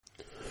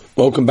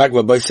Welcome back,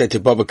 Rabbi said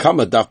to Bava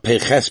Kamma, Daf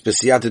Peches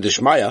B'Siyata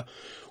D'Shmaya.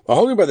 We're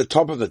holding by the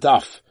top of the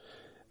Daf,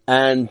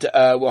 and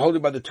we're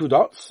holding by the two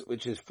dots,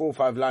 which is 4 or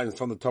 5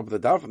 lines on the top of the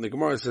Daf, and the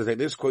Gemara says like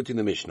this, quoting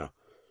the Mishnah.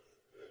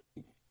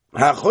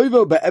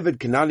 Ha'choivel be'eved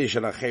Kenani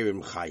shel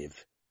acherim chayiv.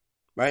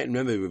 Right, and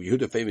remember Rabbi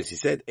Yehuda famous, he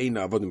said,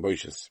 Eina avodim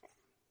boishes.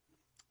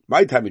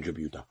 My time is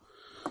Rabbi Yehuda.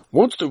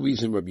 What's the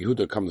reason Rabbi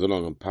Yehuda comes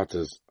along and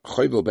patters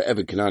choivel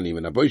be'eved Kenani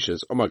when aboishes,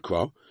 Omar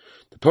Kra?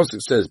 The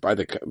pasuk says by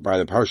the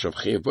parasha of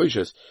Chayev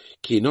Boishes,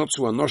 Ki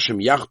notzu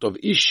anoshim yachtov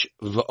ish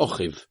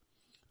v'ochiv.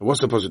 And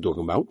what's the pasuk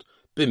talking about?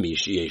 B'mi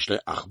sheyesh le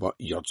achva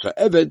yotza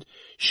eved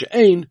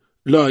she'ein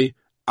loy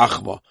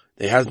achva.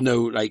 There has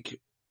no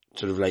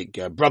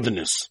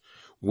brotherness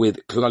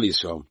with Klal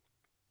Yisrael.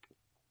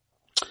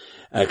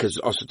 Because it's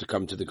also to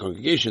come to the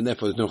congregation,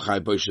 therefore there's no Chayev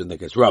Boishes and there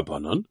gets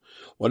Rabbanon.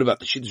 What about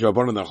the Shittas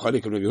Rabbanon and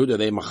Chodik and Rabbi Yehuda?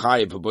 They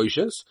Machayev for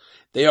Boishes.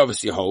 They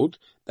obviously hold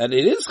that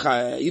it is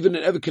Chayev, even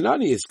an Eved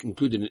Kenani is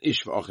included in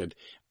Ish for Ochiv.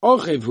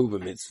 Ochiv hu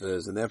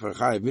b'mitzvahs, and therefore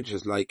Chayev mitzvah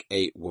is like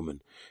a woman.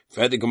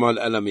 If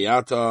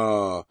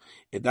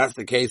that's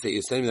the case that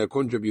you're saying that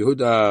according to Rabbi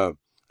Yehuda,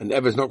 an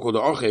Eved is not called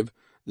an Ochiv,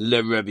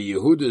 le Rabbi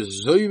Yehuda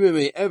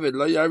zoymei Eved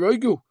la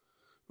yarogu.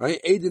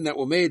 Right? Aiden that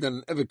were made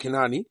on Eved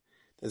Kenani,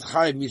 there's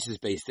Chayev mitzvahs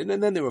based in,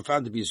 and then they were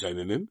found to be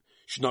zoymim,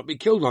 should not be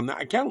killed on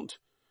that account.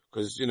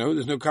 Because,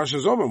 there's no kasher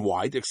zomim.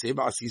 Why? D'chsev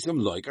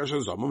asisem loy kasher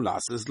zomim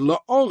lasses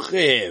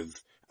la'ochiv.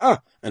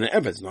 And an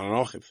Eved is not an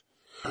Ochiv.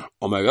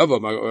 My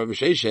Rabbi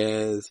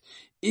says,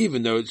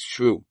 even though it's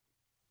true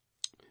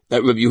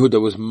that Rabbi Yehuda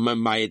was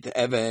Mayit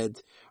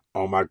Eved,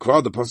 my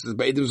crowd, the pasuk is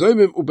Be'edim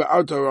Zoymim,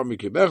 Ube'arta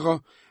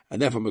Ramikibecha,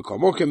 and therefore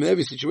Mekomokim, in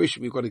every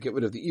situation we've got to get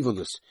rid of the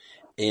evilness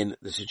in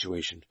the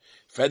situation.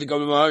 Fed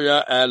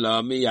Gamamaya,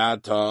 Ela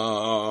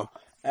Miyato,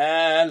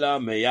 Ela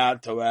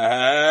Miyato,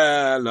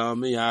 Ela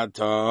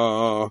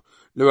Miyato.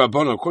 The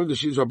Rabbanon, according to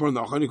Shittas Rabbanon,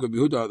 the Achanik Rabbi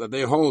Yehuda, that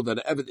they hold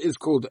that Eved is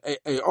called a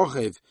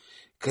Ochiv,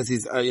 because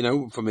he's, for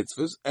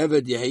mitzvahs,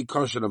 Eved Yehei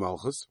Kosher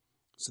Malchus.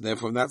 So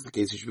therefore, if that's the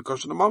case, he should be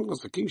Kosher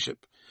Malchus for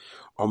kingship.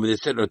 They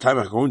said,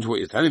 according to what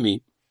you're telling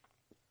me,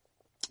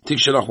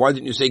 Tikshalach, why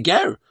didn't you say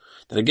Ger?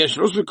 That a Ger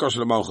should also be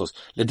Kosher Malchus.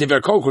 Letiver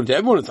Kol, according to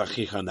everyone, it's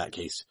Achicha in that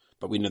case.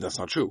 But we know that's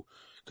not true.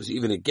 Because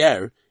even a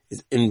Ger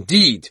is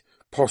indeed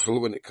possible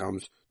when it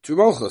comes to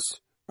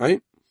Malchus.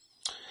 Right?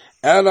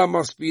 Ella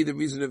must be the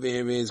reason of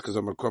here is because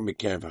I'm a Krom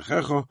Ker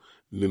Vachecha,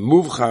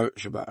 Mimuvcha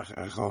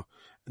Shabbat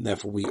and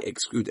therefore we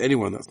exclude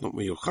anyone that's not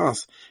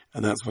Meyuchas,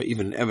 and that's why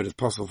even an Eved is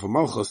possible for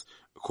Malchus,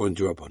 according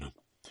to Rabbanon.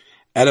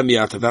 Ela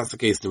Miyata, that's the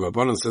case, the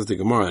Rabbanon says the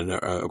Gemara, and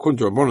according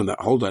to Rabbanon, that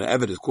hold that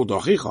Eved is called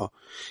Achicha,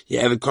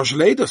 Eved Kosher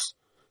Leidus,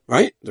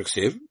 right?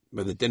 D'chsev,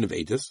 by the din of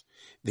Eidos,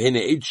 V'hene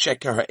Eid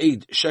Sheker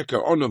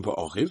Onam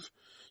Ba'ochiv,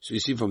 so you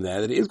see from there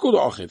that it is called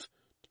Achiv.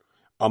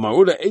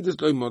 Amarula Eidos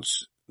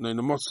Loimotz,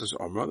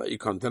 that you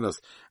can't tell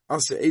us,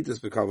 Asa Eidos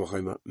B'kal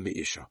V'choyma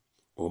Me'isha.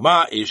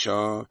 Uma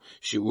Isha,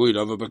 she would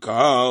love a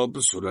Bakal,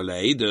 Basula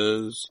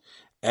Leidos,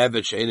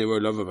 Eved She'ene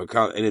would love a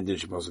Bakal, anything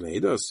she was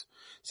Leidos.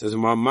 Says,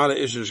 Mala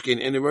Isha Shkin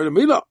any word of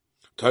Mila.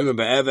 Toima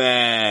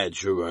Be'eved,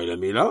 Shuroy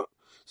Mila.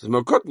 Says,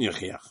 Mokot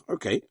Nyachiach.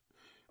 Okay.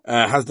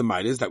 Has the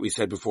Midas that we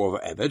said before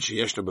of Eved,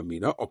 Sheyeshna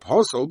B'Mila,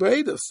 Apostle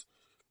Be'edos.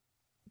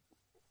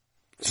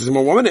 Says,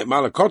 One minute,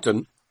 Mala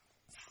Cotton,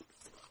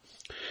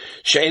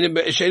 She'ene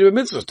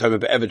B'mitzvahs, Toima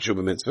Be'eved Shu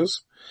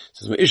B'mitzvahs.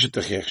 Says, Ma Isha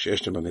Tachiach,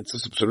 Sheyeshna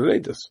B'mitzvahs, Basula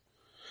Leidos.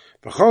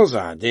 The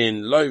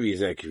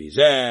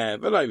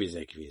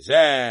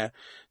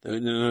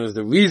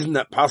reason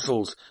that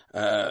puzzles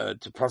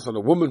to puzzle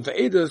a woman for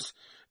Eidos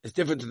is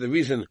different to the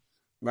reason,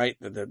 right,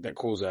 that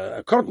calls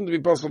a cotton to be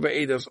puzzled for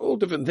Eidos. All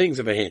different things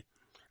over here.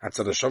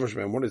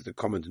 What is the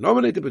common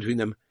denominator between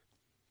them?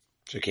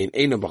 They're only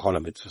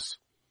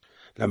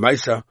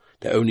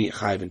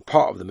chayiv in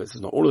part of the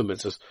mitzvahs, not all of the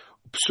mitzvahs.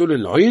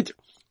 Psulin lo'id,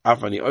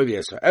 afani ovi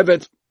es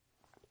ha'eved,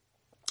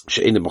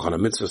 she'ein b'chol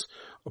mitzvahs.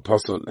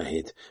 Apostle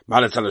Nahid. The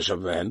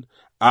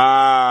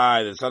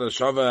Tzad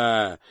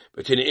Shava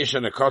between the Ish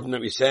and the cotton that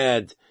we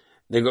said,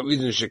 they got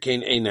reason to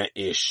Shekain Eina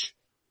Ish.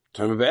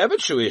 Time of Eved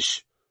Shu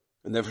Ish.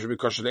 And therefore should be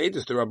Kosher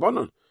Leidus to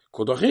Rabbanon.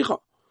 Called Achicha.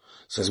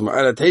 Says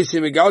Ma'ala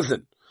Teisi me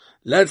Gazlan.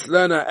 Let's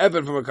learn a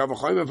Eved from a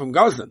Kavachoyma from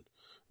Gazlan.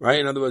 Right?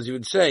 In other words, you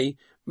would say,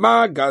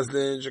 Ma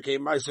Gazlan Shekain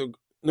Maisug.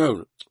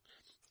 No.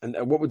 And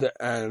what would the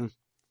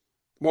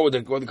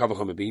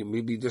Kavachoyma be?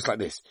 We'd be just like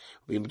this.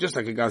 We'd be just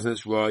like a Gazlan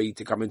that's Roy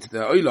to come into the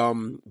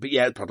Olam, but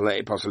yet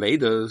Apostle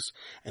Eidos,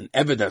 and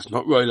Eved that's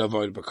not Roy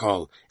Lavoid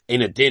Bakal,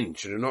 in a din,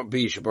 should it not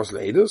be Apostle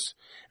Eidos?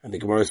 And the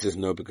Gemara says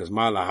no, because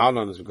Mala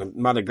Halan is,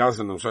 Mala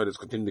Gazlan, I'm sorry, let's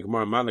continue the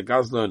Gemara, Mala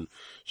Gazlan,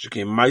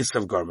 Shekim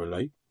Maisav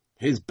Garmalai,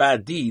 his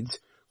bad deeds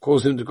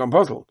caused him to become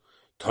puzzled.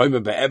 Toima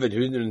Be'eved, who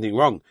didn't do anything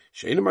wrong,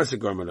 Sheina Maisav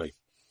Garmalai.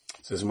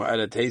 Says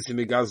Ma'ala Teisi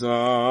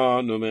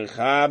Migazan,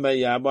 Umecha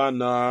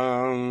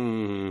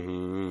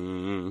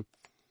Yabanan.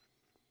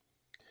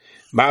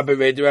 Ma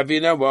bered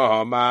Ravina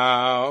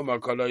wa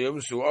kol yom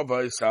su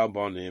avay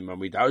salbonim,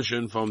 and we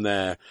darshan from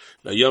there.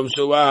 La yom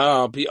su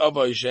pi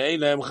avay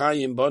sheilem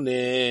chayim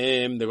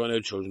bonim. They're going to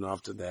have children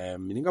after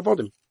them, meaning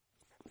abodim.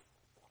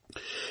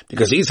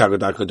 Because he's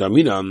hagadak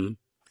kadaminam.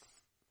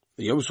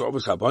 Yomsu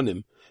Obis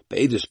Habonim,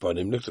 Be'edus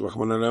Bonim, Nifta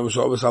Rachmana Yomsu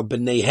Obis Al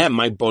B'neihem,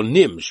 my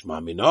Bonim,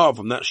 Shma Mina,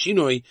 from that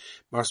Shinoi,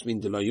 must mean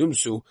the La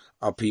Yomsu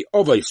Al Pi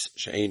Ovis,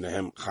 She'ein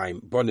Lahem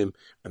Chaim Bonim,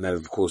 and that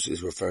of course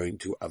is referring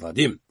to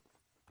Avadim.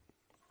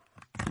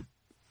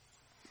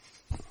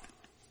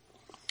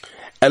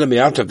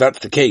 Elamiat, if that's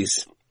the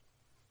case,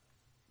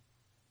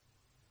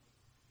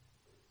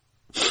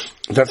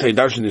 if that's how you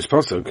dash in this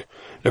pasuk,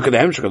 look at the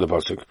hemshach of the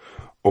pasuk.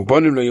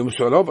 Bonim lo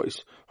yumsu al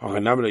avos.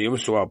 Hachanam lo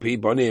yumsu al pi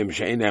bonim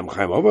she'einem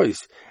chaim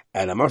avos.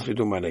 And I must be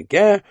doing my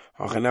ger.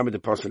 Hachanam the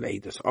pasuk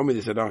eidos. Omi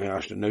the sadach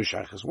yashta no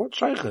shaychas. What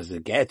shaychas? The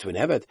ger to an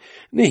evet.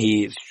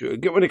 Nihi, it's true.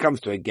 When it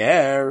comes to a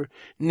ger,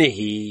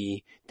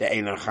 nihi the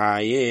einan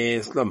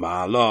chayis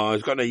lamala.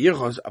 It's got a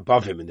yichos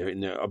above him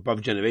in the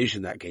above generation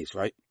in that case,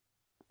 right?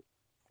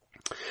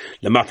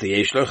 Lamata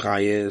yesh lo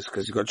chayis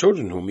because he's got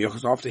children whom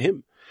yichos after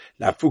him.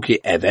 La fuki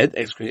eved,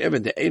 excluding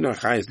eved, the einan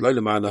chayis lo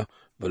lamala.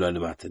 But on the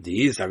matter,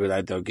 these I would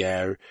like to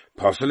get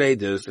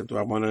postulated. If the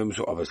Rahman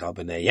so obvious help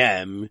in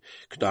AM,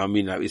 could I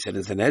mean like we said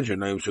in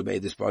Sanhedrin, I so obey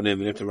this bonim,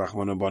 and if the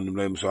Rahman bonim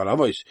loim so all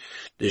voice.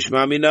 The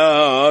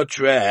Shmamina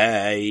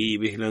tray,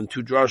 we can learn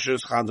two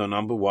drushes. Chanda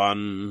number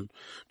one,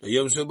 the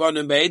Yom so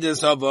bonim obey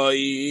this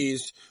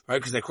voice, right?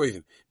 Because they're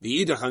quoting.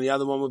 The Idach and the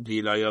other one would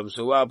be like Yom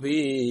so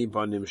api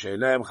bonim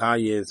shelem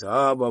chayis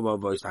abba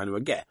voice time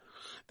again.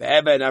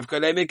 Be'eben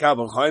afkalemi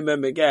kabel choyme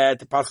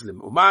meget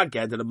paslim uma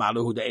get the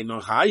malu who the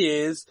einon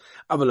chayis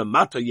aber the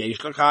mato yesh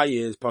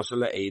chayis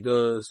pasle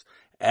eidos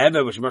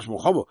ebe which much more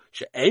chomo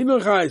she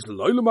einon chayis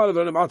loylu malu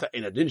the mato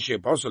in a din she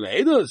pasle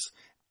eidos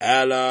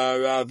ela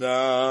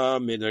rather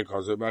midder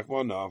kozer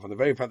bakmona from the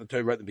very fact that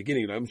Torah right at the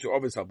beginning like so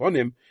obviously upon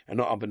him and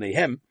not upon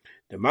him.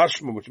 The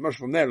mashma, which much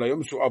from there, like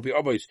Yomsu Abi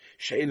Abos,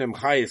 She'inem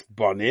Chayis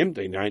Bonim,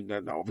 they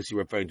obviously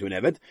referring to an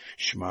Evet,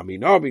 Shmami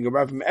no, being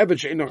about from Evet,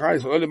 She'inem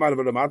Chayis, Olim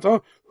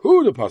Adavadamata,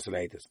 who the Apostle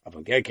Eitis?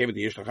 Avangay came with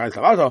the Yishla Chayis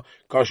Lavata,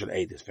 Kosher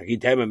Eitis.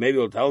 Fakitema, maybe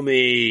will tell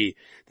me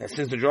that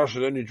since the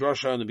Joshua is only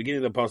Joshua in the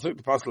beginning of the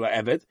Apostle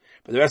Evet,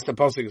 but the rest of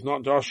the Apostle is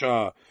not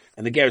Joshua,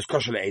 and the Ger is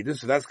Kosher Eitis,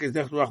 so that's because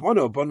Nechnu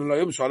Rachmano, upon the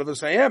Yomsu Alav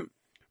Sayem.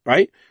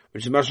 Right?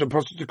 Which is Mashal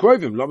Apostle to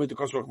Kroivim, Lomi to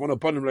Kosher Rachmano,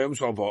 upon the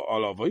Yomsu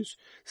Alav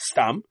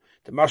Stam.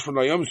 The mashma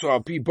la yom so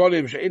al pi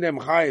bolim she'inem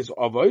chayis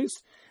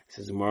avos.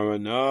 Says Mara,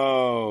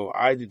 no,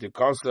 I did the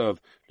cost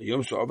of the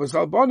yom so avos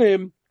al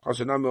bonim.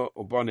 Kosanam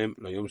bonim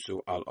la yom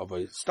so al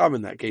avos. Stam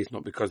in that case,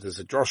 not because there's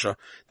a drosha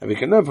that we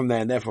can learn from there,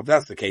 and therefore if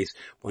that's the case,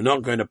 we're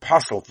not going to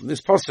puzzle from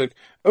this pasuk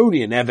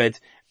only an evet,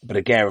 but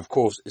a ger, of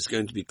course, is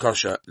going to be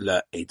kosher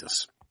la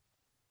edus.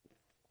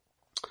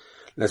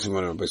 Let's move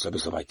on a bit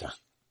weiter.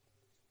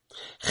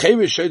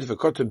 Chevish showed for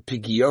cotton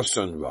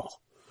pigioson roh.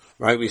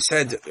 Right, we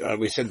said the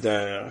Chevish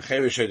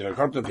and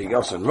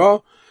Ra,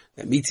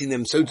 that meeting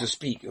them, so to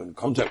speak, in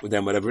contact with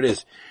them, whatever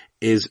it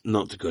is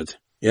not good.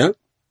 Yeah?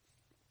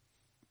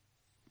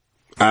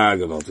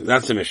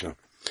 That's the Mishnah.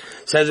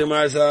 Says in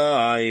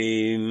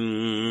Mazai,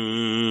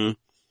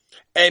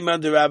 Eman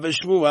de Rabbi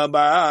Shmuel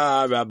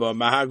ba Rabba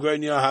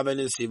Mahagronio have an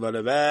isiva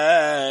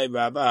levei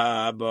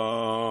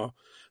Rabba.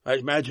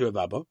 Right, Madhu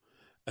Rabba.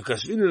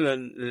 Because we know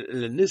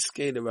the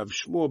niske the Rav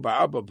Shmuel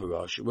Ba'abba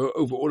Barash, we're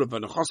over all of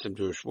the Nechosim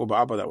to Shmuel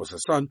Ba'abba, that was her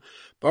son,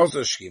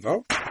 Ba'asa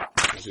Shkiva,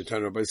 as we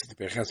turn our base to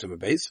Pechesim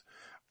base,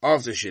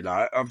 after she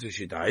died.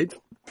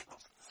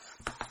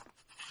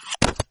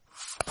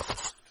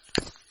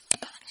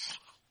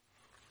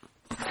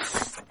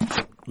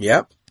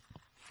 Yeah.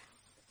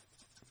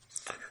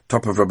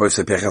 Top of Rabbi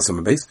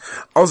Pechesim base.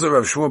 Also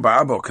Rav Shmuel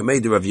Ba'abba,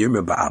 Kamei the Rav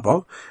Yirmiyah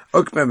Ba'abba,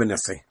 Okmeh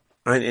Benassi.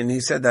 And he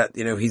said that,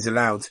 he's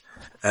allowed,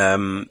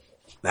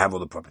 have all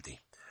the property.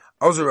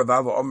 Ozer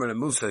Ravava Omer and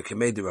Musa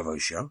Kamei de Rav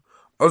Osha.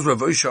 Ozer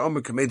Rav Osha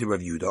Omer Kamei de Rav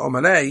Yuda.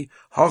 Omerei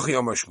Hachi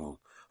Omer Shmuel.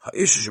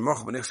 Ha'isha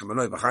Shemach B'nechse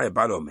Manoi B'chaya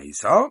Balo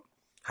Meisa.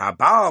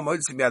 Ha'ba'al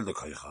Moitzim Yad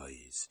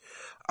L'koichais.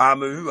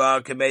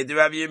 Amerua Kamei de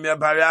Rav Yirmiyah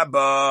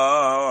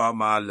Barabba.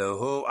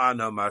 Amalahu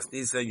Ano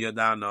Masnisa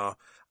Yodano.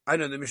 I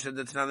know the Mishnah,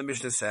 the Tanakh, the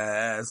Mishnah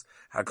says,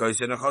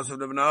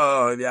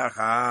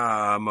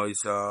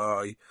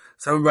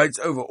 someone writes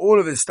over all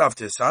of his stuff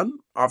to his son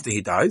after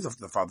he dies,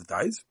 after the father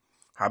dies.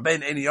 The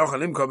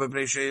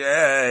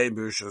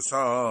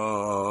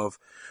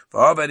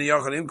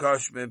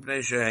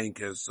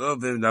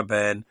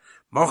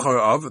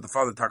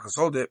father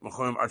sold it,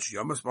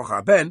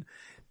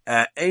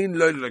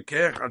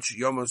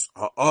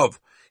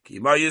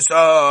 Kima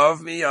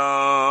Yusuf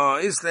Mia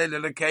Islay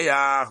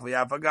Lekeach we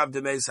have forgot the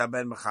Mesa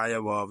Ben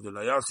Machayawov the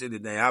Loyosi the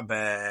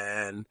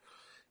Neaben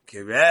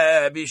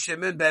Kirebi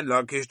Shimon Ben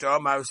Lakish to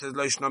Omar says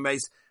Loishno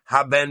Mace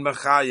Haben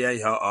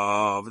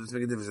Machayav. Let's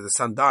make a difference. The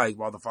son died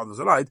while the father was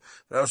alive.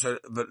 But also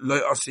the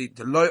Loyosi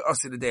the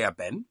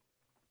Neaben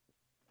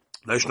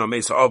Loishno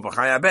Mace of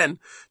Machayaben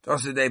the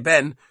Osi the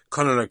Ben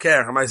Kono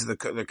Lekech and the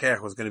Lekech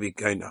was going to be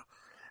Kona.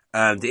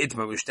 The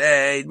itma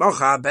mishtei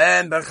mocha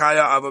ben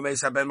b'chayav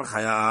u'meisa ben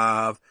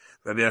b'chayav.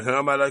 Rabbi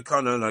Yechon lo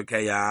kono lo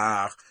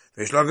kayach.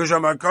 V'shlokish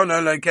omar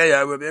kono lo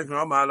kayach. Rabbi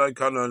Yechon lo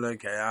kono lo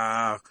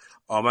kayach.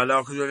 Omar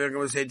lo chuzul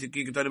Yechon say to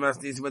kikotoni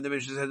masnisi when the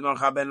Mishnah says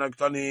mocha ben lo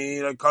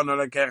kono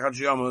lo kayach at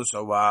shiyom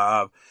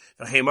u'sovav.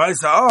 V'chim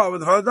oisa when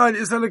the father died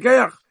is lo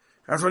kayach.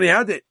 That's when he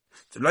had it.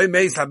 So loy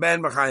meis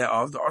haben machaya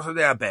av, also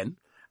they ben.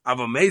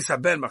 Avo meis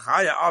haben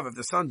machaya av, if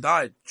the son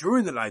died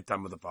during the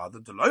lifetime of the father,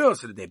 the loy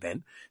also they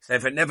ben. So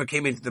if it never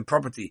came into the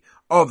property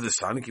of the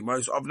son,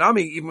 kimos of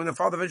nami, even when the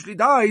father eventually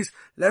dies,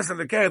 less than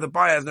the care, the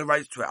buyer has no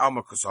rights to it.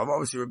 Alma kosov,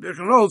 obviously Rabbi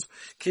Yochanan holds,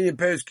 kinyan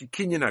peres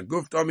kinyan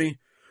aguf domi.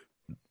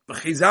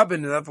 Chizabin,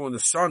 and therefore when the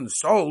son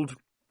sold,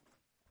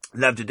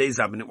 left the days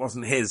up, and it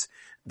wasn't his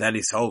that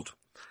he sold.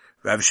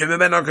 Rav Shimon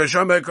ben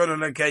Akashom couldn't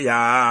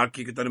lekeach.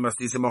 He could only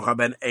must use mocha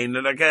ben ein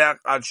lekeach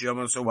ad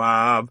shiyom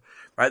soav.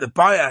 Right, the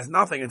buyer has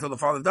nothing until the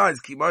father dies.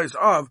 Kimois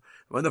of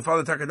when the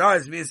father taka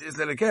dies, means is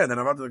lekeh. Then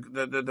about the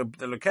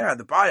lekeh,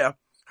 the buyer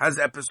has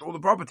all the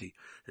property.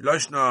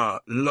 Loishna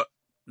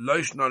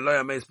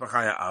loya meis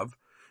b'chaya av.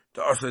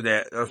 Also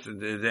there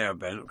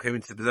ben came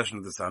into the possession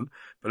of the son.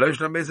 But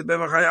Loishna meis ben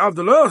b'chaya av.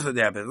 The loy also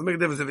there ben. Doesn't make a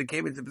difference if he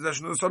came into the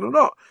possession of the son or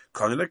not.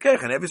 Kani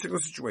lekeh. In every single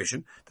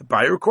situation, the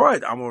buyer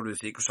required. Amor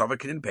l'si kosava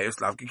kinin pei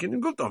slav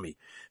kinin gutomi.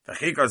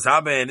 V'chika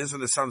zaben. This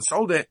when the son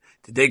sold it.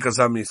 Today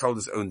kosava he sold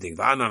his own thing.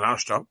 V'anan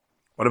hashta.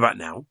 What about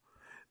now?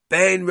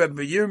 Bein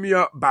Rabbi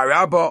Yirmiyah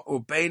Barabba or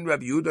Bein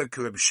Rabbi Yehuda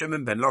Rabbi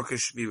Shimon ben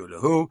Lakish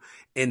Virulahu.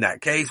 In that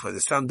case, where the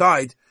son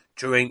died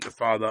during the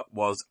father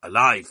was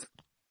alive.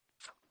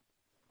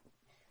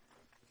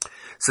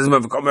 Says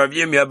Bava Kamma Rabbi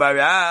Yirmiyah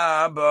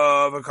Barabba,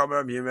 Bava Kamma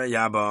Rabbi Yirmiyah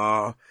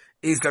Yabba.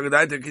 Is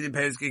Kagadaita Kini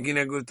Peski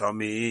Kina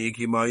Gutami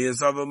Kima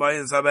Yisava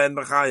Mayasaben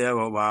Bachaya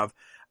Wav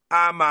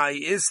Amai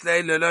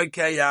Islay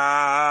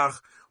Lelokayach.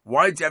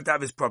 Why did you have to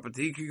have his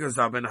property?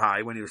 Kikosabin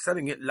high when he was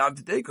selling it. Loved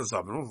the day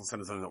Kosabin. Wasn't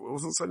selling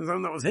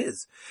something that was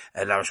his.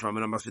 And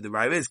Lashmamina must be the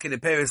right way. Kini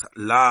Paris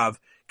love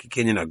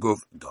Kikinin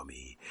Aguf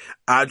Domi.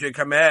 Adre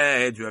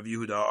Kamed Rav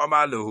Yehuda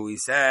Omalu. He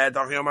said,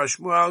 Achiyam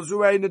Shmuel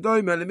Zuei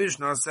Nedoime Le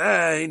Mishnah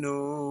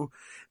Seinu.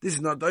 This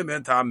is not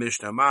Doime Ta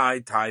Mishnah my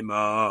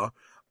timer.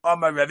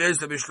 Omar Rav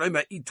Yosef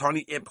Bishloima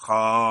Itoni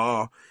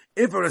Ipcha.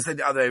 If I would have said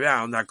the other way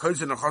around, that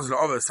Kosin and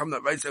Chazal over, someone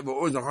that writes over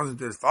always Chazal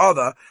to his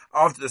father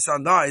after the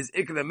son dies,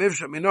 I could have learned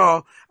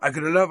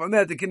from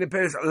there the kin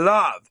Paris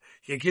love.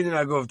 He kin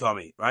agov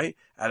Tommy, right?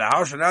 And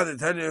how shall now they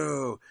tell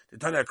you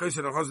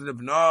Kosin and Chazal the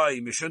Bnai,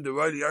 Mishun the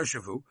Royal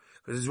Yoshefu,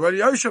 because it's Royal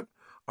Yoshef.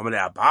 I'm going to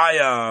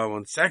Abaya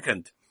 1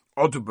 second.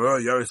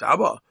 Otubur Yoris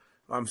Abba.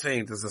 I'm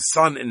saying, does the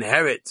son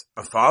inherit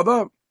a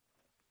father?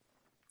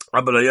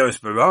 Abba Yoris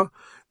Bara,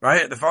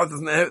 right? The father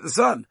doesn't inherit the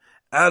son.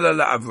 And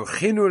then I have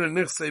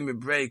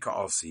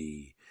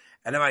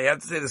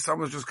to say the son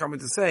was just coming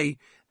to say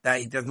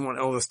that he doesn't want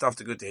all the stuff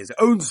to go to his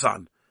own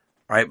son.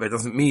 Right? But it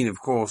doesn't mean, of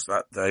course,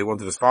 that he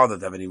wanted his father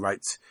to have any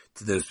rights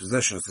to those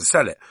possessions to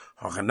sell it.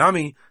 That's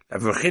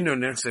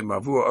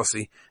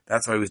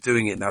why he was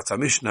doing it. That's our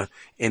Mishnah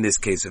in this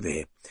case over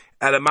here.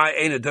 So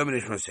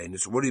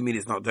what do you mean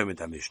it's not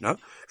dominant Mishnah?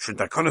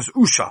 Shuntakonos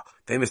Usha,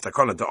 famous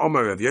takona, the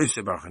Omer of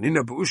Yosef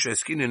Barchanina, Usha,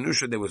 Skin and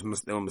Usha, they were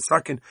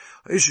mistaken.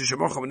 Isha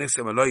Shemocha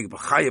Nixem Aloy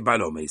Bachaya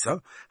Balo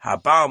Mesa.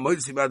 Habal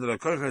Moitzi Bad the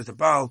Kochas, the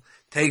Baal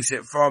takes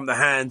it from the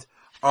hand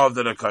of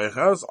the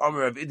Kochas.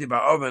 Omer of Idiba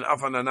Oven,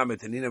 Afanana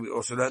Metanina, we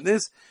also learned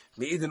this.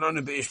 Meidin on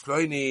the Beish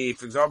Ploini,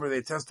 for example,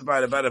 they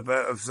testified about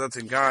a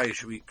certain guy.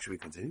 Should we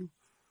continue?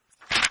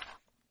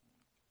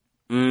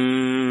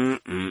 I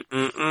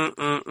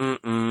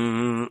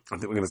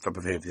think we're going to stop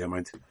over here, if you don't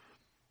mind.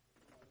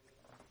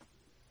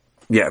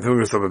 Yeah, I think we're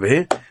going to stop over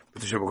here.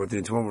 But the show will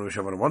continue tomorrow. We wish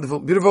you have a wonderful,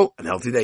 beautiful, and healthy day.